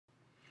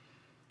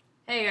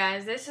Hey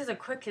guys, this is a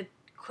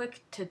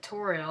quick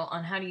tutorial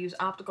on how to use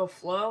optical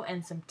flow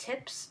and some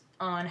tips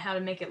on how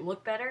to make it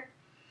look better.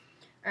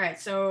 Alright,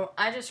 so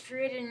I just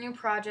created a new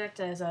project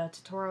as a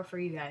tutorial for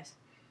you guys.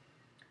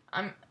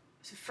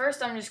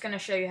 First I'm just going to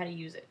show you how to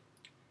use it.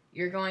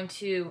 You're going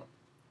to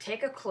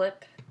take a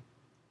clip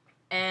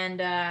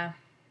and I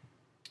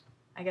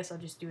guess I'll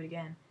just do it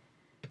again.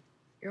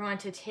 You're going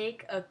to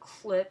take a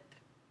clip,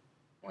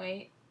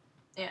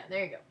 yeah,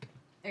 there you go.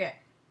 Okay.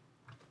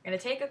 You're going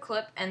to take a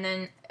clip and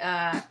then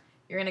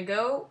you're going to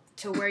go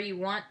to where you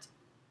want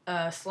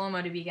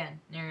slow-mo to begin.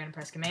 You're going to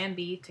press Command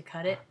B to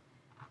cut it,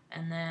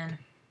 and then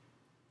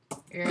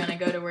you're going to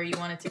go to where you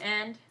want it to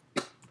end,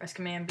 press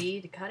Command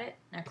B to cut it.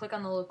 Now click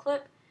on the little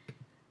clip,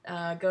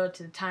 go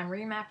to the time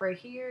remap right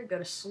here, go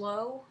to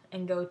slow,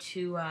 and go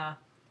to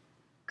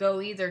go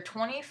either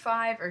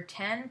 25 or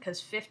 10,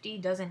 because 50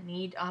 doesn't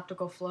need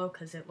optical flow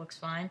because it looks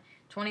fine.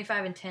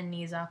 25 and 10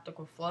 needs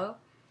optical flow.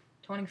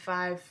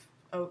 25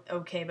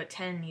 okay, but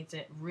 10 needs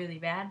it really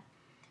bad.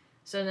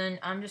 So then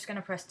I'm just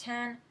gonna press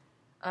 10,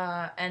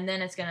 and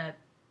then it's gonna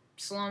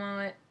slow-mo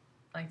it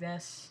like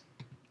this.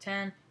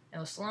 10,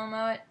 it'll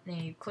slow-mo it. Then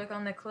you click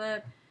on the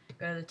clip,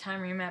 go to the time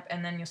remap,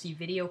 and then you'll see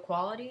video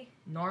quality,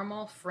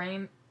 normal,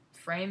 frame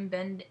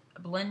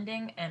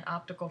blending, and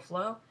optical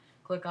flow.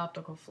 Click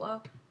optical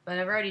flow. But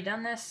I've already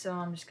done this, so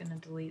I'm just gonna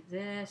delete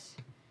this,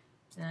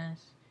 and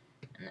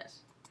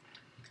this.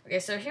 Okay,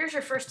 so here's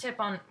your first tip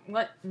on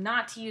what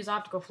not to use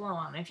optical flow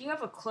on. If you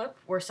have a clip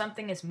where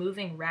something is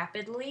moving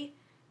rapidly,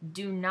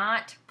 do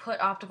not put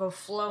optical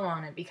flow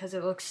on it because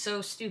it looks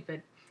so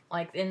stupid.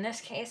 Like in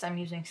this case, I'm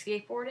using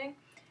skateboarding.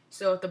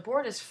 So if the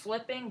board is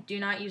flipping,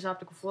 do not use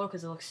optical flow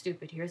because it looks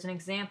stupid. Here's an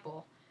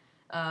example.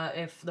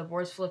 If the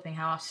board's flipping,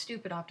 how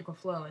stupid optical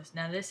flow is.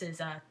 Now this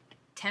is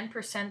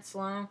 10%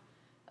 slow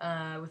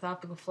with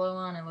optical flow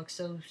on. It looks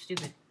so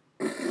stupid.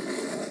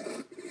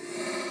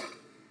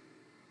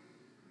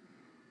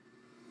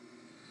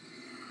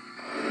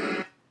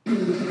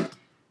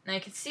 Now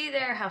you can see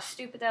there how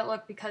stupid that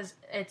looked because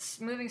it's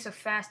moving so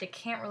fast it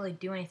can't really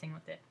do anything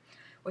with it.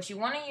 What you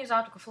want to use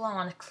optical flow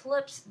on is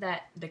clips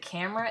that the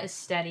camera is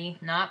steady,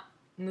 not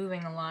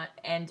moving a lot,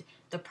 and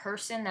the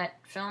person that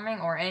filming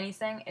or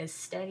anything is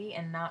steady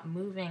and not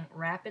moving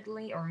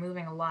rapidly or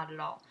moving a lot at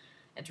all.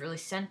 It's really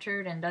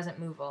centered and doesn't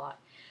move a lot.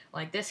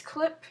 Like this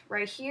clip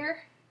right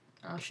here,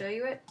 I'll show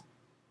you it,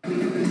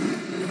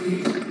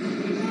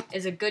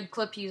 is a good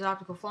clip to use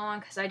optical flow on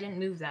because I didn't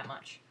move that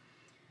much.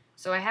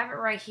 So I have it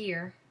right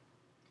here.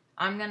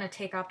 I'm going to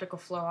take optical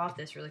flow off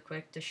this really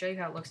quick to show you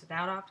how it looks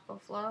without optical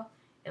flow.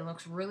 It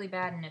looks really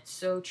bad and it's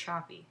so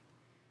choppy.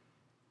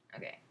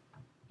 Okay,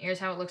 here's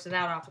how it looks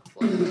without optical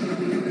flow.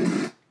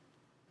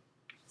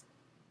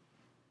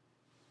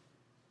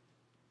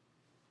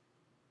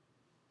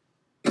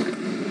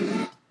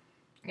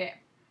 Okay,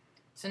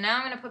 so now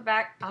I'm going to put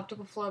back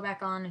optical flow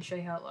back on and show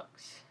you how it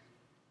looks.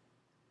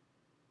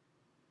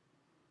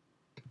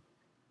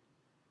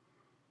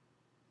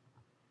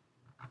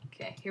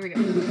 Okay, here we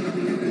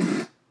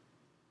go.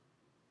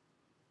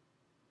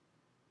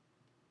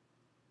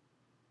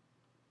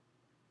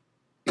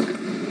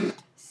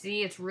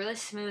 See, it's really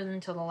smooth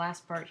until the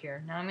last part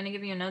here. Now I'm going to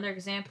give you another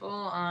example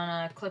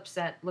on clips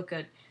that look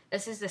good.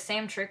 This is the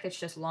same trick, it's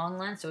just long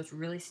lens, so it's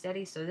really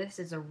steady. So this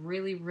is a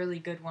really, really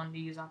good one to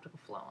use optical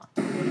flow on.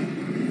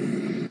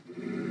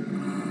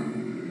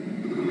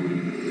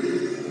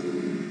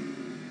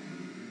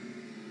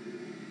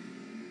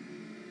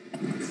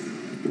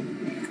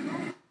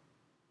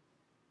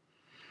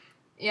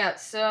 Yeah,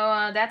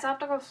 so that's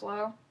optical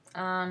flow.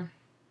 I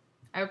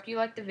hope you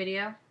liked the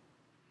video.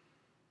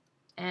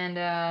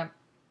 And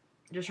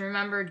just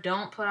remember,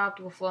 don't put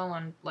optical flow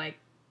on like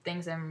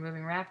things that are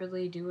moving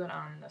rapidly. Do it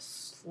on the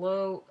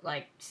slow,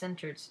 like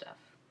centered stuff.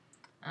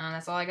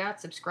 That's all I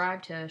got.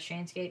 Subscribe to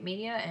Shayne Skate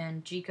Media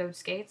and G-Code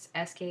Skates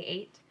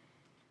SK8.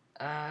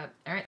 All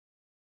right.